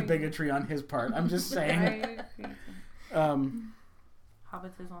Why learned crazy? bigotry on his part. I'm just saying. Why are you crazy?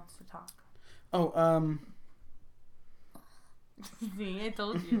 Hobbits wants to talk. See, I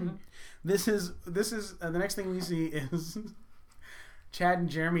told you. This is the next thing we see is Chad and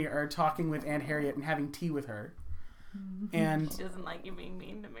Jeremy are talking with Aunt Harriet and having tea with her, and She doesn't like you being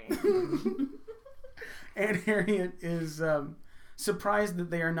mean to me. Aunt Harriet is surprised that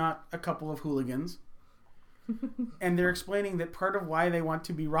they are not a couple of hooligans, and they're explaining that part of why they want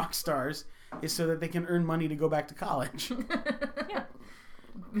to be rock stars is so that they can earn money to go back to college. Yeah.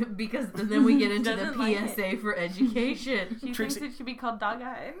 Because then we get into the Doesn't like PSA for education. She Trixie- thinks it should be called Dog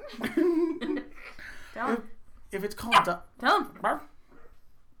Eye. Tell him. If it's called Tell him.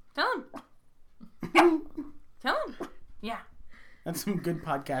 Tell him. Tell him. Yeah. that's some good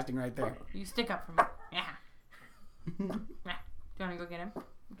podcasting right there. You stick up for me. Yeah. Yeah. Do you want to go get him?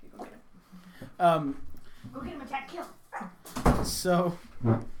 Okay, go get him. Go get him, attack, kill. So,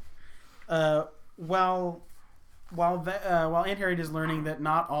 while Aunt Harriet is learning that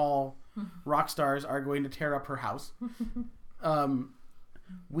not all rock stars are going to tear up her house,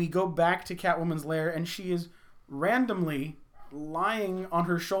 we go back to Catwoman's lair, and she is randomly lying on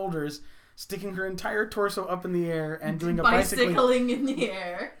her shoulders, sticking her entire torso up in the air and doing a bicycling in the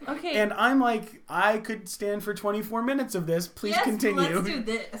air. Okay. And I'm like, I could stand for 24 minutes of this. Please Yes, continue. let's do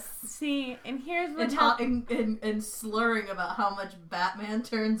this. See, and here's what And slurring about how much Batman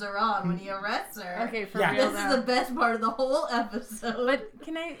turns her on when he arrests her. Okay, for Yeah. real This now. is the best part of the whole episode. But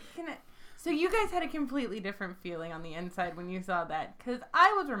can I? So you guys had a completely different feeling on the inside when you saw that, because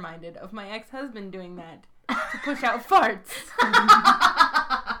I was reminded of my ex-husband doing that to push out farts.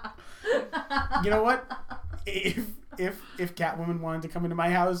 You know what? If Catwoman wanted to come into my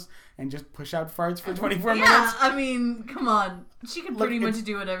house and just push out farts for 24 yeah, minutes, I mean, come on. She can Look, pretty much it's-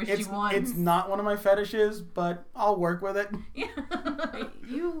 do whatever she it's wants. not one of my fetishes, but I'll work with it. Yeah.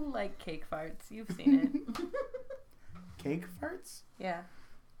 You like cake farts. You've seen it. Cake farts? Yeah.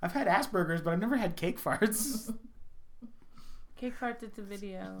 I've had Asperger's, but I've never had cake farts. Cake farts, it's a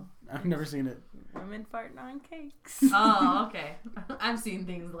video. I've never seen it. Women farting on cakes. Oh, okay. I've seen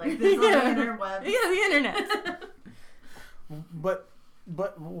things like this on the interwebs. Yeah, the internet. But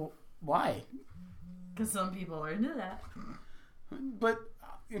why? Because some people are into that. But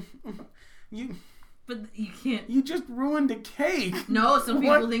you But you can't. just ruined a cake. No, some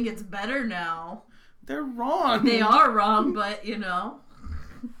What? people think it's better now. They're wrong. They are wrong, but you know.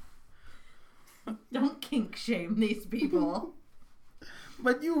 Don't kink shame these people.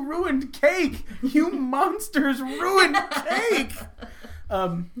 But you ruined cake. You monsters ruined cake.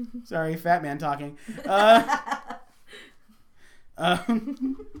 Sorry, fat man talking.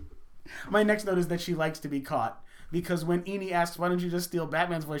 My next note is that she likes to be caught, because when Enid asks, "Why don't you just steal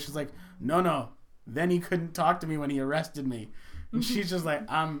Batman's voice?" she's like, "No. Then he couldn't talk to me when he arrested me." And she's just like,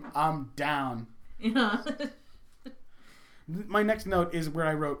 "I'm down." Yeah. My next note is where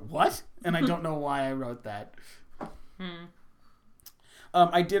I wrote "what," and I don't know why I wrote that.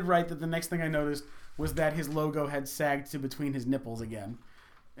 I did write that the next thing I noticed was that his logo had sagged to between his nipples again,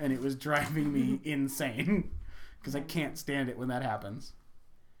 and it was driving me insane because I can't stand it when that happens.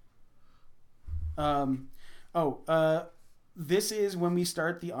 This is when we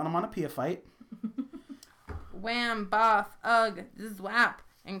start the onomatopoeia fight. Wham, boff, ugh, zwap,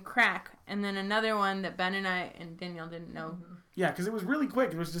 and crack, and then another one that Ben and I and Danielle didn't know. Yeah, because it was really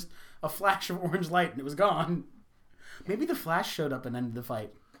quick. It was just a flash of orange light and it was gone. Maybe the Flash showed up and ended the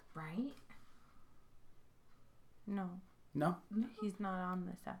fight. Right? No, No? he's not on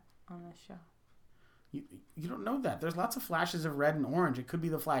this show. You don't know that. There's lots of flashes of red and orange. It could be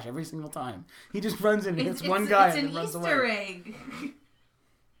the Flash every single time. He just runs in and hits one guy and then runs away. It's an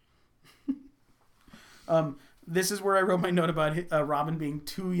Easter egg. This is where I wrote my note about Robin being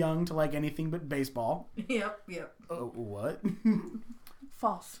too young to like anything but baseball. Yep. Oh, what?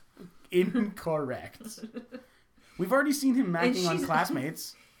 False. Incorrect. We've already seen him macking on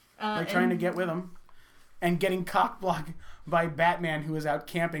classmates, trying to get with them, and getting cock-blocked by Batman, who is out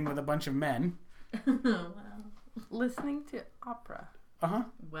camping with a bunch of men. Wow. Listening to opera. Uh-huh.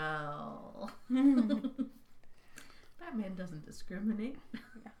 Well. Batman doesn't discriminate.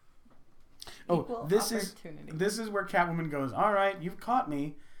 Oh, this is where Catwoman goes, all right, you've caught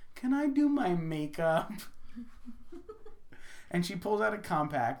me. Can I do my makeup? And she pulls out a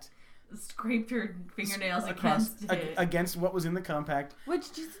compact. Scraped her fingernails against what was in the compact.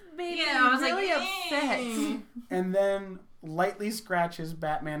 Which just made me I was really upset. And then lightly scratches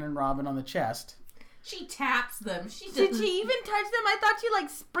Batman and Robin on the chest. She taps them. Did she even touch them? I thought she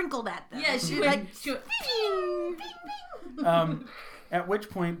sprinkled at them. Yeah, she went bing, bing. At which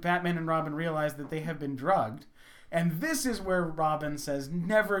point Batman and Robin realize that they have been drugged. And this is where Robin says,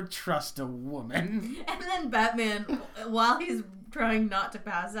 never trust a woman. And then Batman, while he's trying not to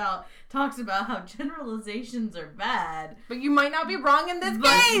pass out, talks about how generalizations are bad. But you might not be wrong in this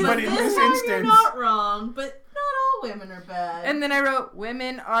case. But in this time instance, you're not wrong. But not all women are bad. And then I wrote,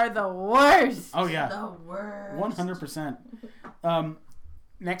 women are the worst. Oh, yeah. The worst. 100%.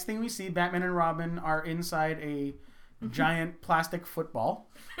 Next thing we see, Batman and Robin are inside a giant plastic football.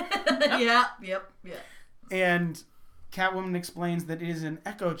 Yep. And Catwoman explains that it is an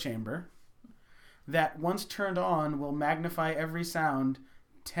echo chamber that, once turned on, will magnify every sound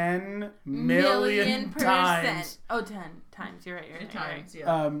 10 million times. Oh, 10 times. You're right. Times,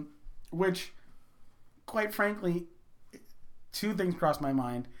 yeah. Which, quite frankly, two things crossed my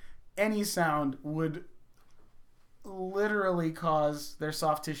mind. Any sound would literally cause their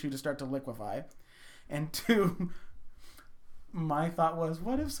soft tissue to start to liquefy. And two, my thought was,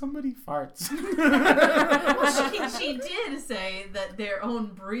 what if somebody farts? Well, she did say that their own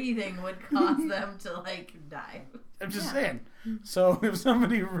breathing would cause them to, die. I'm just saying. So if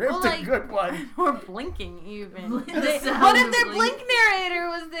somebody ripped a good one. Or blinking, even. What if their blink narrator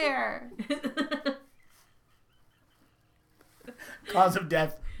was there? Cause of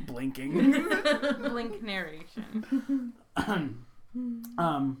death, blinking. Blink narration.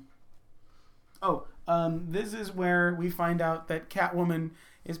 This is where we find out that Catwoman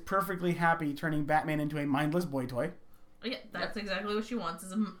is perfectly happy turning Batman into a mindless boy toy. Yeah, that's exactly what she wants,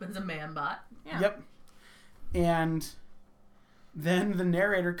 is a man bot. Yeah. Yep. And then the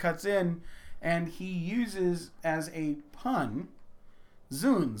narrator cuts in and he uses as a pun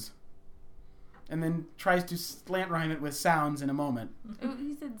Zunes. And then tries to slant rhyme it with sounds in a moment.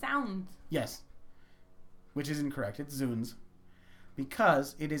 He said sounds. Yes. Which is incorrect. It's Zunes.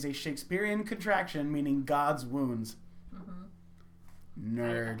 Because it is a Shakespearean contraction meaning God's wounds. Mm-hmm.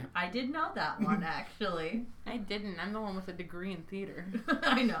 Nerd. I did know that one, actually. I didn't. I'm the one with a degree in theater.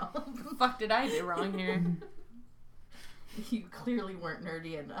 I know. What the fuck did I do wrong here? You clearly weren't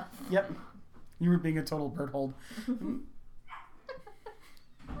nerdy enough. Yep. You were being a total Berthold.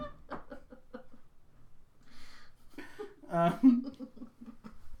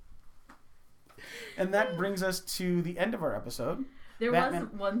 And that brings us to the end of our episode. There was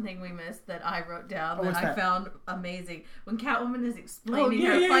one thing we missed that I wrote down that I found amazing. When Catwoman is explaining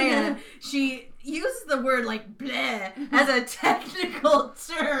her plan, she uses the word bleh as a technical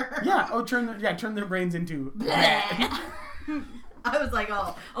term. Yeah. Turn their brains into bleh. I was like,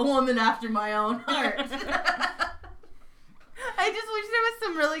 a woman after my own heart. I just wish there was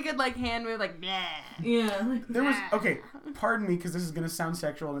some really good hand move bleh. Yeah. There was pardon me because this is gonna sound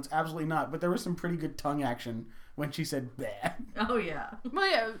sexual and it's absolutely not, but there was some pretty good tongue action when she said bleh. Oh yeah. Well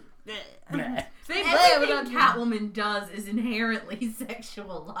yeah. Bleh. Everything Catwoman does is inherently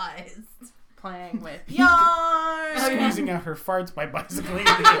sexualized. Playing with yarn. Squeezing out her farts by bicycling in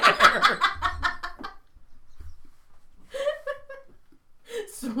the air.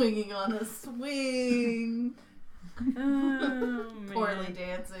 Swinging on a swing. Poorly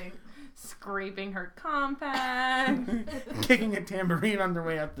dancing. Scraping her compact. Kicking a tambourine on their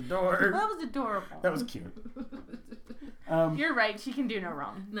way out the door. That was adorable. That was cute. You're right. She can do no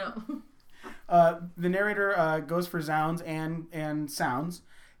wrong. No. The narrator goes for sounds and sounds,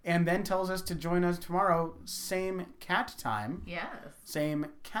 and then tells us to join us tomorrow, same cat time, Yes. same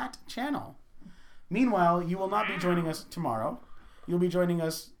cat channel. Meanwhile, you will not be joining us tomorrow. You'll be joining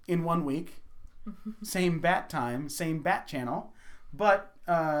us in 1 week. Same bat time, same bat channel. But is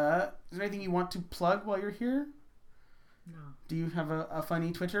there anything you want to plug while you're here? No. Do you have a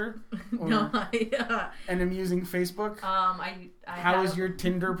funny Twitter? Or No, an amusing Facebook? I How is your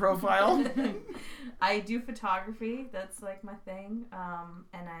Tinder profile? I do photography. That's like my thing.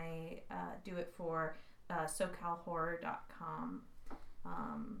 And I do it for SoCalHorror.com.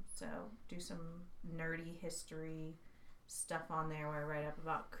 So do some nerdy history stuff on there where I write up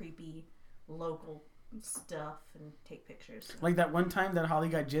about creepy local stuff and take pictures. So. Like that one time that Holly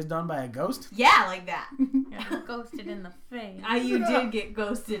got jizzed on by a ghost? Yeah, like that. Yeah, ghosted in the face. You did get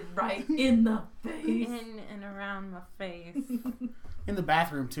ghosted right in the face. In and around my face. In the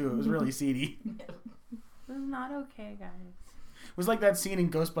bathroom, too. It was really seedy. It was not okay, guys. It was like that scene in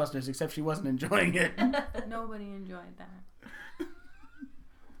Ghostbusters, except she wasn't enjoying it. Nobody enjoyed that.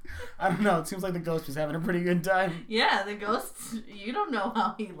 I don't know. It seems like the ghost was having a pretty good time. Yeah, the ghost, you don't know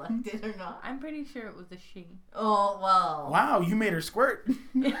how he liked it or not. I'm pretty sure it was a she. Oh, well. Wow, you made her squirt.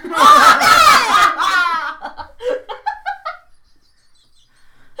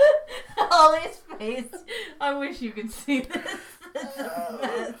 Holly's face. I wish you could see this. It's the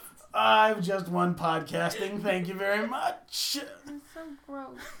best. I've just won podcasting. Thank you very much. It's so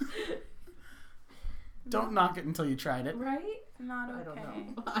gross. Don't knock it until you tried it. Right? Not okay. I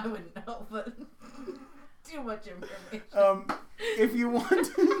don't know. I wouldn't know, but too much information. If you want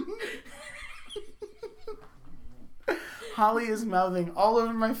Holly is mouthing all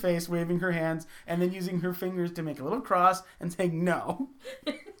over my face, waving her hands, and then using her fingers to make a little cross and saying no.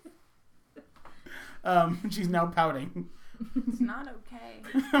 She's now pouting. It's not okay.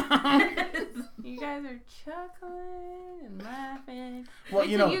 You guys are chuckling and laughing. Well, Wait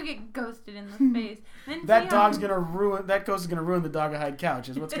you till know, you get ghosted in the face. Then that see ghost how- is gonna ruin the Dog-a-hide couch.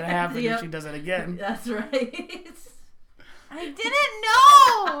 Is what's gonna happen Yep. if she does it again. That's right. I didn't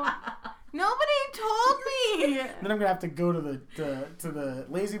know. Nobody told me. Then I'm gonna have to go to the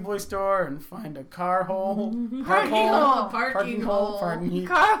Lazy Boy store and find a car hole, Parking hole. Parking hole. Pardon me.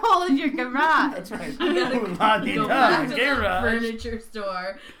 Car hole in your garage. That's right. You gotta La-di-da, go back to the garage. furniture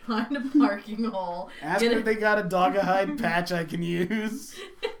store, find a parking hole, Ask get if they got a Dog-a-hide patch I can use.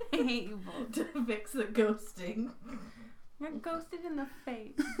 I hate you both. to fix the ghosting. You're ghosted in the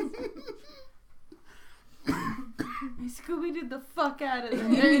face. I Scooby-Dooed the fuck out of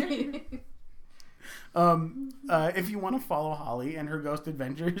there. If you want to follow Holly and her ghost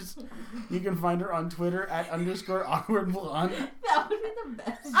adventures, you can find her on Twitter at _awkwardblonde. That would be the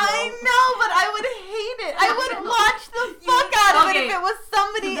best. I know, but I would hate it. I would watch the fuck out of it if it was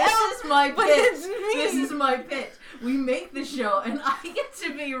somebody else. This is my but pitch. it's me. This is my pitch. We make the show, and I get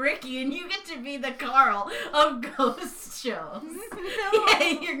to be Ricky, and you get to be the Carl of ghost shows. No. Yeah,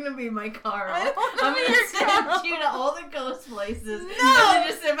 you're gonna be my Carl. I don't wanna I'm be gonna your send Carl. you to all the ghost places, No. and then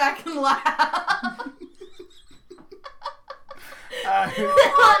just sit back and laugh. Look,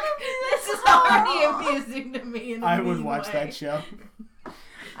 this is already amusing to me. In a I would mean watch way. that show.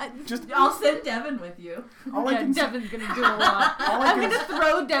 I'll send Devin with you. All I Yeah, can say- Devin's gonna do a lot. All I I'm can gonna s-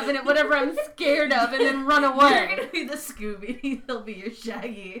 throw Devin at whatever I'm scared of and then run You're away. gonna be the Scooby. He'll be your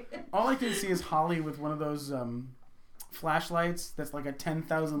Shaggy. all I can see is Holly with one of those flashlights that's like a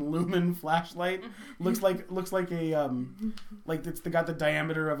 10,000 lumen flashlight. looks like a like it's got the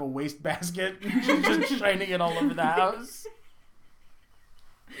diameter of a wastebasket. She's just shining it all over the house.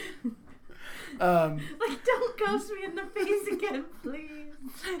 Like, don't ghost me in the face again, please.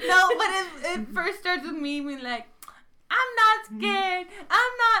 No, but it first starts with me being like, I'm not scared.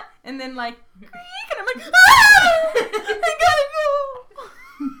 I'm not. And then like, creak, and I'm like, ah! I gotta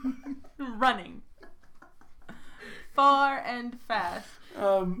go. Running. Far and fast.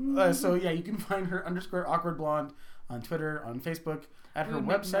 So yeah, you can find her _awkwardblonde on Twitter, on Facebook, at We her would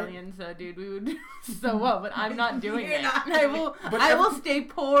make website. millions, dude. We would do so well, but I'm not doing You're it. not I doing will. But I every- will stay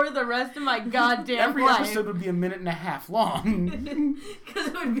poor the rest of my goddamn Every life. episode would be a minute and a half long. Because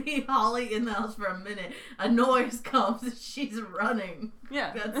it would be Holly in the house for a minute. A noise comes and she's running.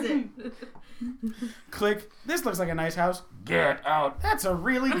 Yeah, That's it. Click. This looks like a nice house. Get out. That's a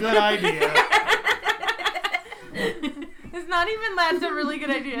really good idea. It's not even that's a really good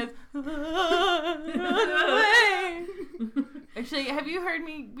idea. It's run away. Actually, have you heard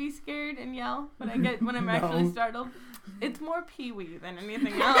me be scared and yell when I'm No. actually startled? It's more Pee-wee than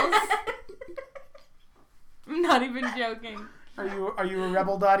anything else. I'm not even joking. Are you a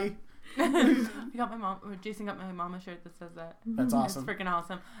rebel, Dottie? Jason got my mom a shirt that says that. That's awesome. It's freaking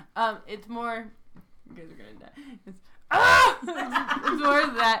awesome. It's more. You guys are gonna die. ah! It's more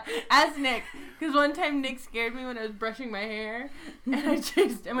of that. As Nick. Because one time Nick scared me when I was brushing my hair, and I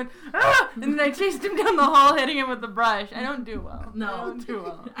chased him, and then I chased him down the hall, hitting him with the brush. I don't do well. No. I don't do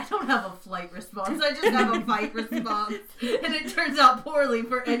well. I don't have a flight response. I just have a fight response. And it turns out poorly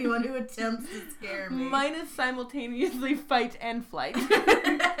for anyone who attempts to scare me. Mine is simultaneously fight and flight.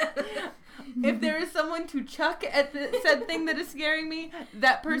 If there is someone to chuck at the said thing that is scaring me,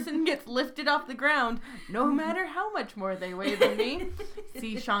 that person gets lifted off the ground, no matter how much more they weigh than me.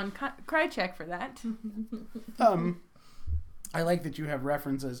 See Sean Krychek for that. I like that you have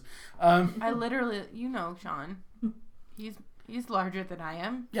references. I literally, Sean. He's larger than I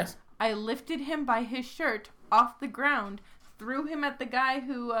am. Yes. I lifted him by his shirt off the ground, threw him at the guy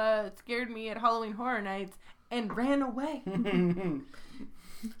who scared me at Halloween Horror Nights, and ran away.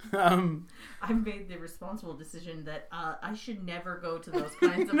 I've made the responsible decision that I should never go to those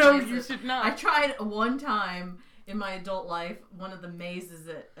kinds of No, places. you should not. I tried one time in my adult life, one of the mazes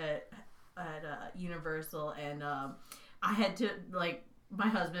at Universal, and I had to, my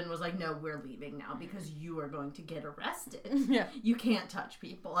husband was like, no, we're leaving now because you are going to get arrested. Yeah. You can't touch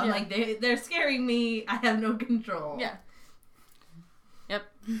people. I'm like, they're scaring me. I have no control. Yeah. Yep.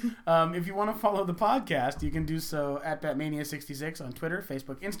 If you want to follow the podcast, you can do so at Batmania66 on Twitter,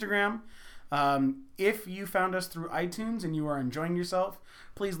 Facebook, Instagram. If you found us through iTunes and you are enjoying yourself,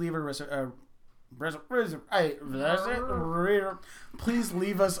 please leave please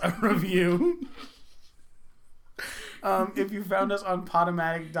leave us a review. If you found us on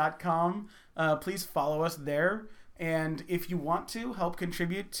Podomatic.com, please follow us there. And if you want to help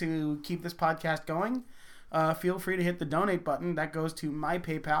contribute to keep this podcast going, feel free to hit the donate button. That goes to my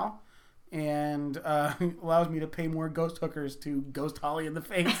PayPal and allows me to pay more ghost hookers to ghost Holly in the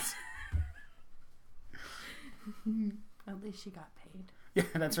face. At least she got paid. Yeah,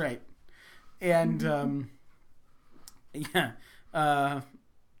 that's right. And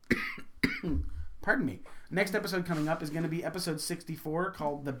pardon me. Next episode coming up is going to be episode 64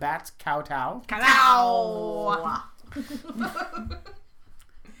 called The Bats Kowtow. Ow!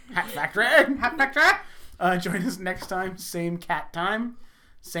 Hat Factory. Hat Factory. Join us next time. Same cat time.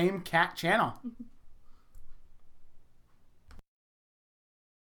 Same cat channel.